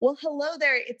Well, hello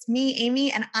there. It's me,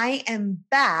 Amy, and I am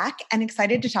back and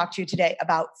excited to talk to you today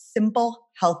about simple,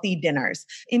 healthy dinners.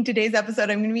 In today's episode,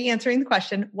 I'm going to be answering the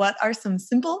question, what are some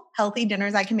simple, healthy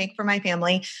dinners I can make for my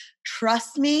family?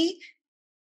 Trust me,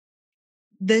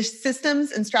 the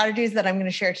systems and strategies that I'm going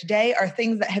to share today are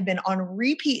things that have been on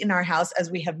repeat in our house as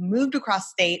we have moved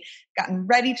across state, gotten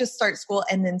ready to start school,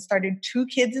 and then started 2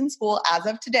 kids in school as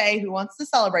of today who wants to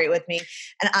celebrate with me.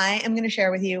 And I am going to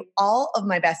share with you all of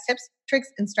my best tips, tricks,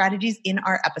 and strategies in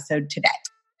our episode today.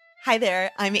 Hi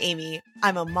there, I'm Amy.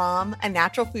 I'm a mom, a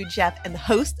natural food chef, and the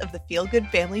host of the Feel Good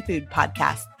Family Food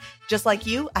podcast. Just like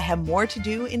you, I have more to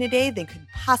do in a day than could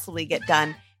possibly get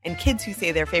done. And kids who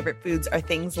say their favorite foods are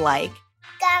things like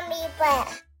gummy bear,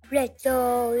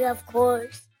 pretzel, of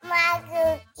course,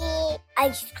 my cookie,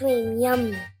 ice cream,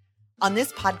 yummy. On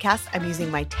this podcast, I'm using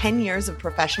my 10 years of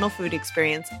professional food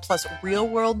experience plus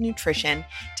real-world nutrition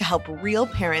to help real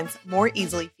parents more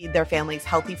easily feed their families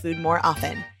healthy food more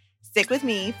often. Stick with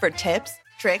me for tips,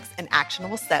 tricks, and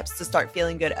actionable steps to start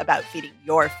feeling good about feeding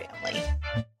your family.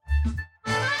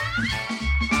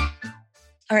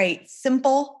 All right,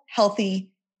 simple,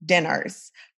 healthy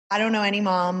dinners. I don't know any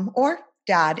mom or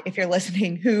dad, if you're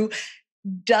listening, who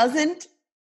doesn't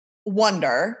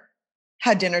wonder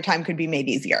how dinner time could be made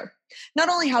easier. Not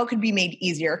only how it could be made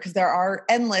easier, because there are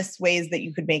endless ways that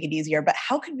you could make it easier, but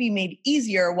how could it be made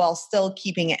easier while still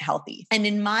keeping it healthy? And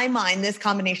in my mind, this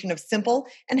combination of simple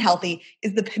and healthy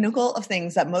is the pinnacle of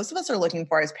things that most of us are looking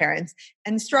for as parents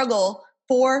and struggle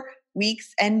for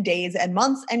weeks and days and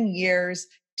months and years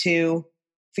to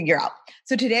figure out.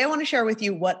 So today I want to share with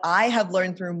you what I have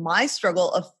learned through my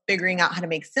struggle of figuring out how to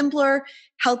make simpler,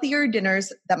 healthier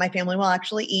dinners that my family will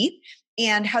actually eat,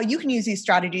 and how you can use these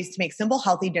strategies to make simple,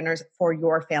 healthy dinners for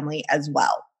your family as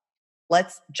well.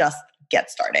 Let's just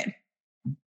get started.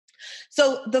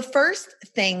 So the first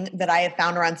thing that I have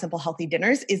found around simple, healthy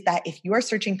dinners is that if you are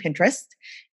searching Pinterest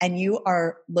and you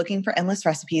are looking for endless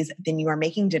recipes, then you are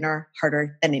making dinner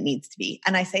harder than it needs to be.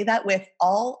 And I say that with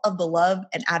all of the love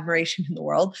and admiration in the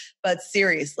world, but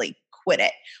seriously, quit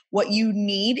it. What you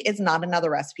need is not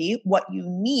another recipe. What you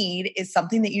need is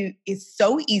something that is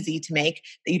so easy to make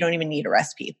that you don't even need a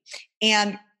recipe.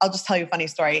 And I'll just tell you a funny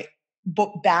story.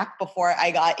 Back before I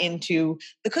got into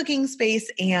the cooking space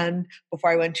and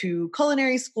before I went to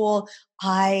culinary school,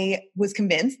 I was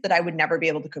convinced that I would never be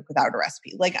able to cook without a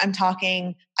recipe. Like I'm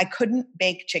talking, I couldn't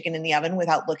bake chicken in the oven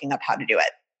without looking up how to do it.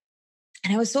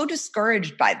 And I was so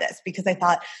discouraged by this because I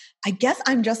thought, I guess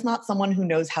I'm just not someone who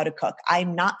knows how to cook.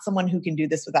 I'm not someone who can do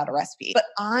this without a recipe. But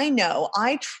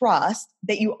I trust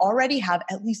that you already have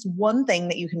at least one thing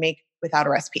that you can make without a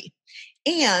recipe.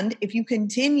 And if you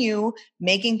continue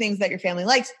making things that your family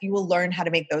likes, you will learn how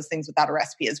to make those things without a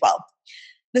recipe as well.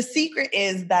 The secret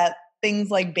is that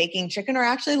things like baking chicken are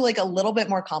actually like a little bit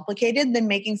more complicated than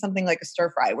making something like a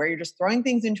stir fry, where you're just throwing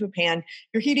things into a pan,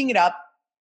 you're heating it up,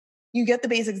 you get the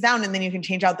basics down, and then you can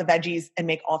change out the veggies and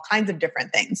make all kinds of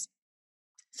different things.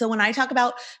 So when I talk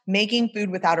about making food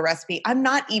without a recipe, I'm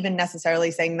not even necessarily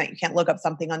saying that you can't look up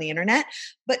something on the internet,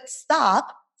 but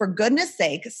for goodness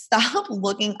sake, stop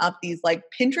looking up these like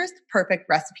Pinterest perfect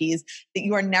recipes that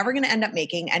you are never going to end up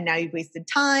making. And now you've wasted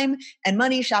time and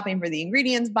money shopping for the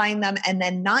ingredients, buying them, and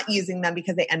then not using them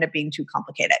because they end up being too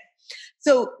complicated.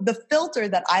 So the filter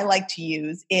that I like to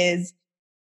use is,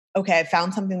 okay, I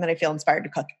found something that I feel inspired to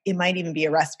cook. It might even be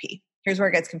a recipe. Here's where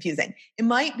it gets confusing. It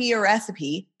might be a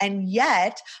recipe, and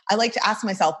yet I like to ask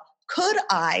myself, could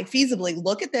I feasibly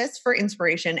look at this for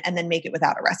inspiration and then make it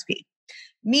without a recipe?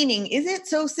 Meaning, is it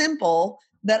so simple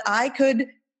that I could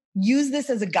use this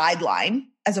as a guideline,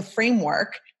 as a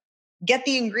framework, get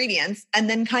the ingredients, and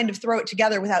then kind of throw it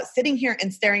together without sitting here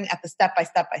and staring at the step by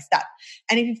step by step?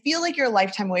 And if you feel like you're a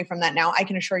lifetime away from that now, I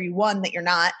can assure you, 1, that you're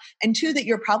not, and 2, that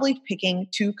you're probably picking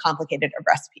too complicated of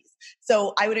recipes.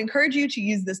 So I would encourage you to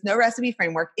use this no recipe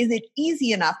framework. Is it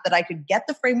easy enough that I could get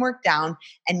the framework down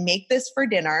and make this for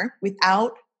dinner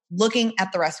without looking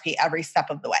at the recipe every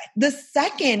step of the way? The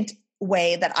second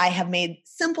way that I have made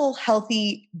simple,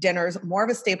 healthy dinners more of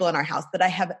a staple in our house, that I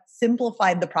have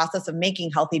simplified the process of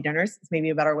making healthy dinners, is maybe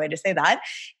a better way to say that,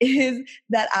 is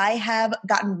that I have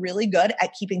gotten really good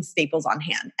at keeping staples on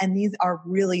hand. And these are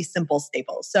really simple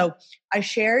staples. So I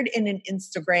shared in an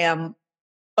Instagram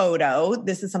photo,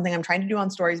 this is something I'm trying to do on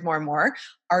stories more and more,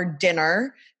 our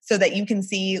dinner, so that you can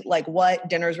see like what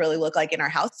dinners really look like in our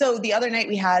house. So the other night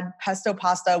we had pesto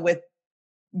pasta with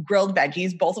grilled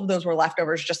veggies. Both of those were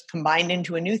leftovers just combined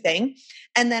into a new thing.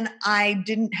 And then I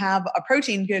didn't have a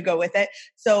protein to go with it.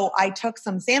 So I took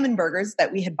some salmon burgers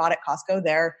that we had bought at Costco.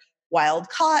 They're wild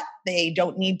caught. They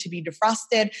don't need to be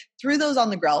defrosted. Threw those on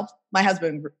the grill. My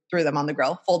husband threw them on the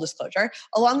grill, full disclosure,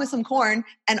 along with some corn.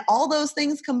 And all those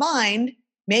things combined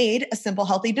made a simple,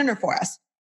 healthy dinner for us.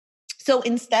 So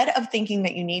instead of thinking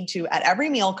that you need to, at every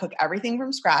meal, cook everything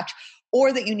from scratch,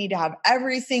 or that you need to have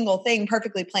every single thing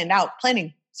perfectly planned out,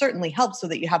 planning certainly helps so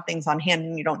that you have things on hand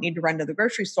and you don't need to run to the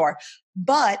grocery store.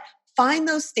 But find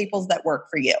those staples that work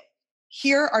for you.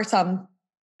 Here are some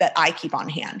that I keep on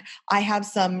hand. I have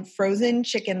some frozen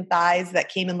chicken thighs that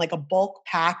came in like a bulk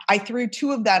pack. I threw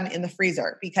 2 of them in the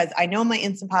freezer because I know my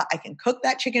Instant Pot, I can cook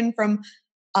that chicken from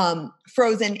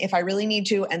frozen if I really need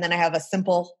to. And then I have a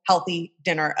simple, healthy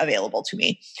dinner available to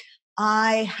me.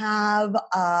 I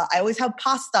always have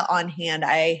pasta on hand.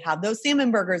 I have those salmon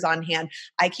burgers on hand.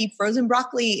 I keep frozen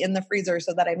broccoli in the freezer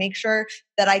so that I make sure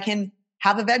that I can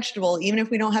have a vegetable, even if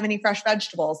we don't have any fresh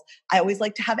vegetables. I always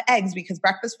like to have eggs because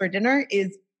breakfast for dinner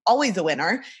is always a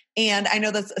winner. And I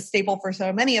know that's a staple for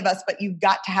so many of us, but you've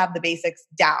got to have the basics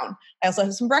down. I also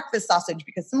have some breakfast sausage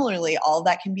because similarly, all of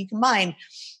that can be combined.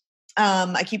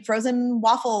 I keep frozen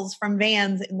waffles from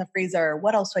Vans in the freezer.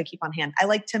 What else do I keep on hand? I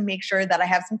like to make sure that I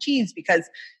have some cheese because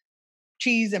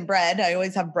cheese and bread, I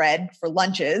always have bread for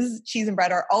lunches. Cheese and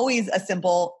bread are always a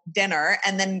simple dinner.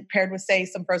 And then paired with, say,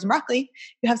 some frozen broccoli,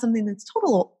 you have something that's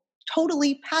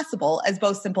totally passable as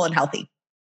both simple and healthy.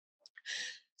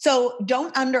 So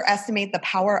don't underestimate the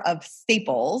power of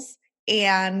staples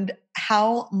and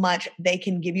how much they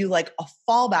can give you like a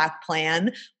fallback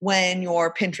plan when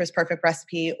your Pinterest perfect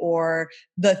recipe or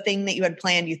the thing that you had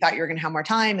planned, you thought you were going to have more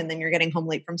time and then you're getting home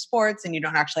late from sports and you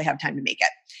don't actually have time to make it.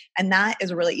 And that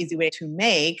is a really easy way to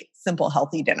make simple,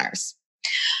 healthy dinners.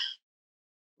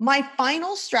 My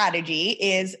final strategy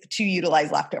is to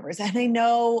utilize leftovers. And I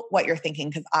know what you're thinking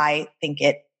because I think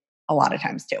it a lot of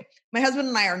times too. My husband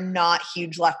and I are not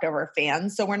huge leftover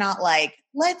fans. So we're not like,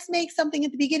 let's make something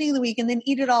at the beginning of the week and then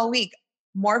eat it all week.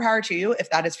 More power to you if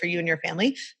that is for you and your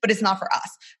family, but it's not for us.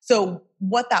 So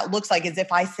what that looks like is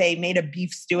if I say made a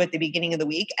beef stew at the beginning of the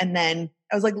week and then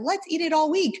I was like, let's eat it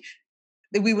all week,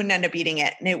 that we wouldn't end up eating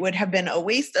it. And it would have been a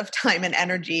waste of time and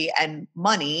energy and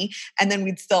money. And then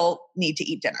we'd still need to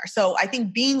eat dinner. So I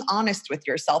think being honest with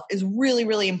yourself is really,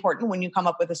 really important when you come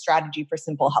up with a strategy for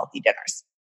simple, healthy dinners.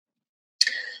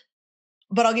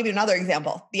 But I'll give you another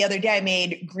example. The other day I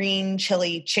made green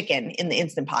chili chicken in the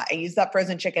Instant Pot. I used that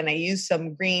frozen chicken. I used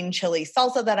some green chili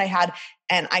salsa that I had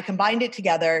and I combined it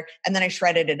together and then I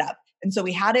shredded it up. And so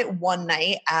we had it one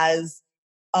night as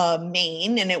a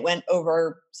main and it went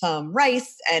over some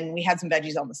rice and we had some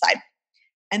veggies on the side.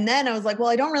 And then I was like, well,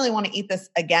 I don't really want to eat this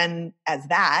again as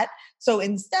that. So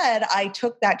instead I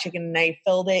took that chicken and I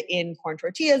filled it in corn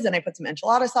tortillas and I put some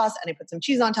enchilada sauce and I put some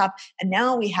cheese on top. And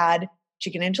now we had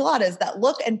chicken enchiladas that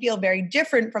look and feel very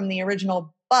different from the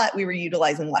original, but we were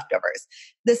utilizing leftovers.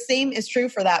 The same is true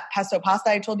for that pesto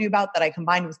pasta I told you about that I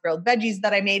combined with grilled veggies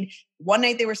that I made. One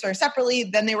night they were served separately,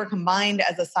 then they were combined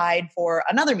as a side for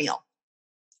another meal.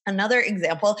 Another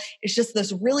example is just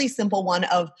this really simple one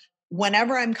of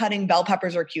whenever I'm cutting bell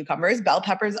peppers or cucumbers. Bell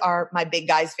peppers are my big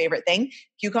guy's favorite thing.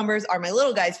 Cucumbers are my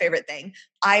little guy's favorite thing.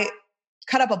 I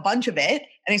cut up a bunch of it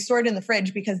and I store it in the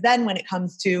fridge because then when it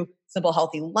comes to simple,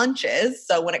 healthy lunches,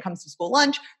 so when it comes to school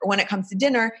lunch or when it comes to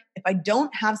dinner, if I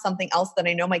don't have something else that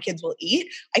I know my kids will eat,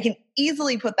 I can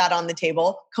easily put that on the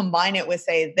table, combine it with,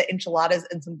 say, the enchiladas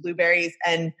and some blueberries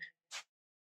and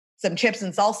some chips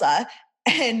and salsa.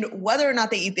 And whether or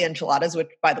not they eat the enchiladas, which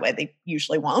by the way, they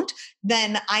usually won't,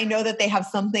 then I know that they have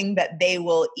something that they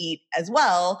will eat as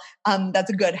well. That's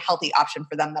a good, healthy option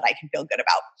for them that I can feel good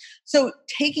about. So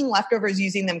taking leftovers,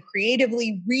 using them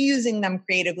creatively, reusing them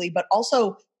creatively, but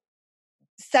also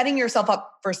setting yourself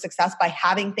up for success by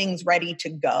having things ready to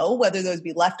go, whether those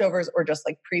be leftovers or just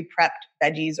like pre-prepped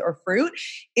veggies or fruit,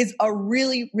 is a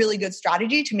really, really good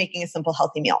strategy to making a simple,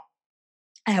 healthy meal.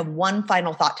 I have one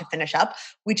final thought to finish up,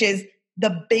 which is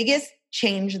the biggest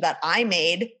change that I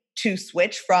made to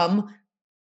switch from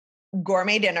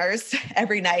gourmet dinners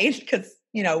every night, because,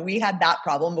 you know, we had that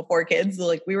problem before kids.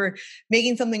 Like we were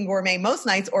making something gourmet most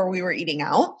nights or we were eating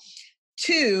out,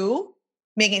 to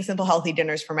making simple, healthy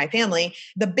dinners for my family.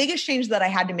 The biggest change that I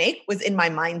had to make was in my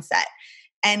mindset.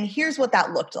 And here's what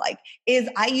that looked like is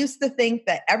I used to think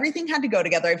that everything had to go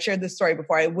together. I've shared this story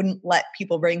before. I wouldn't let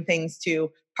people bring things to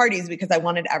parties because I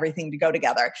wanted everything to go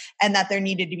together and that there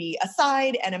needed to be a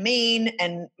side and a main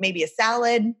and maybe a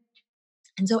salad.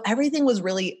 And so everything was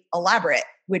really elaborate,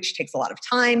 which takes a lot of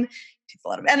time, it takes a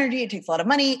lot of energy, it takes a lot of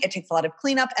money, it takes a lot of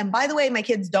cleanup. And by the way, my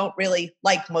kids don't really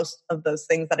like most of those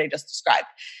things that I just described.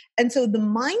 And so the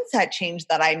mindset change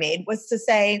that I made was to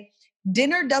say,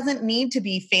 dinner doesn't need to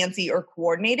be fancy or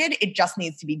coordinated. It just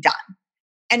needs to be done.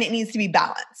 And it needs to be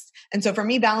balanced. And so for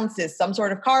me, balance is some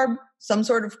sort of carb, some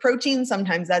sort of protein.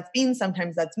 Sometimes that's beans,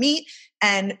 sometimes that's meat,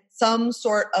 and some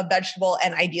sort of vegetable,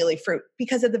 and ideally fruit.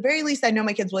 Because at the very least, I know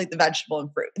my kids will eat the vegetable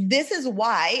and fruit. This is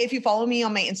why, if you follow me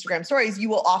on my Instagram stories, you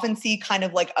will often see kind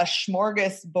of like a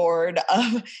smorgasbord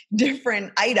of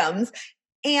different items.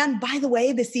 And by the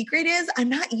way, the secret is I'm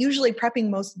not usually prepping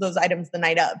most of those items the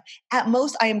night of. At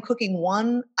most, I am cooking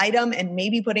one item and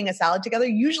maybe putting a salad together,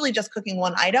 usually just cooking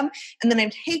one item. And then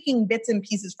I'm taking bits and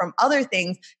pieces from other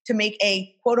things to make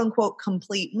a quote unquote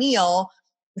complete meal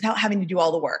without having to do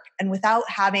all the work and without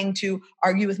having to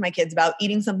argue with my kids about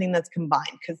eating something that's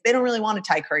combined, because they don't really want a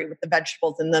Thai curry with the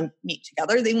vegetables and the meat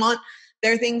together. They want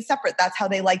their things separate. That's how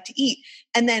they like to eat.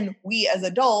 And then we as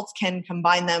adults can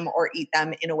combine them or eat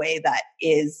them in a way that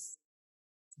is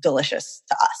delicious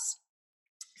to us.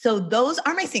 So those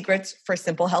are my secrets for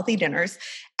simple, healthy dinners.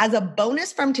 As a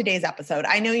bonus from today's episode,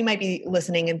 I know you might be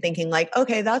listening and thinking like,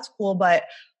 okay, that's cool, but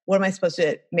what am I supposed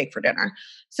to make for dinner?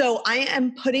 So I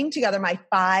am putting together my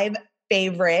 5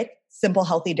 favorite simple,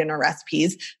 healthy dinner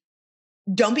recipes.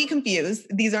 Don't be confused.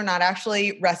 These are not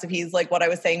actually recipes like what I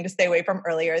was saying to stay away from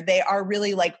earlier. They are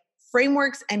really like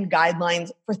frameworks and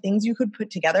guidelines for things you could put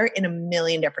together in a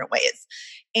million different ways.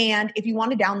 And if you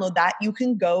want to download that, you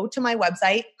can go to my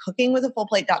website,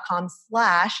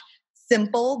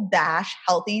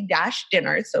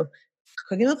 cookingwithafullplate.com/simple-healthy-dinners. So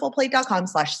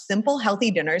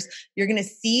cookingwithfullplate.com/simple-healthy-dinners. You're going to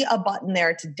see a button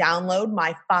there to download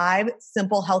my 5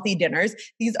 simple healthy dinners.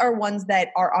 These are ones that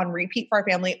are on repeat for our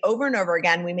family over and over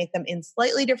again. We make them in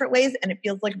slightly different ways and it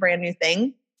feels like a brand new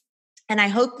thing. And I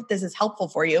hope that this is helpful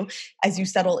for you as you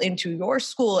settle into your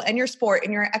school and your sport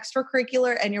and your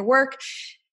extracurricular and your work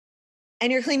and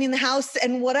you're cleaning the house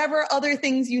and whatever other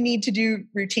things you need to do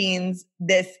routines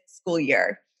this school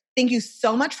year. Thank you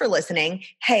so much for listening.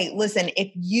 Hey, listen, if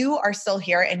you are still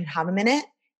here and have a minute,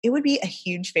 it would be a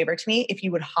huge favor to me if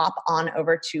you would hop on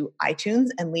over to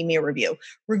iTunes and leave me a review.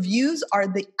 Reviews are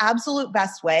the absolute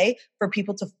best way for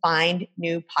people to find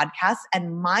new podcasts.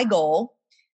 And my goal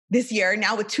this year,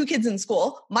 now with 2 kids in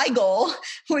school, my goal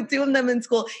with 2 of them in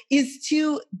school is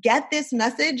to get this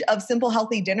message of simple,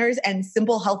 healthy dinners and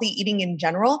simple, healthy eating in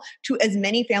general to as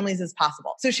many families as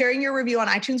possible. So sharing your review on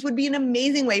iTunes would be an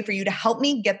amazing way for you to help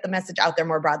me get the message out there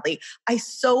more broadly. I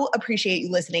so appreciate you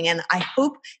listening, and I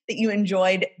hope that you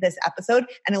enjoyed this episode,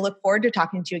 and I look forward to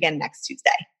talking to you again next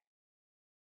Tuesday.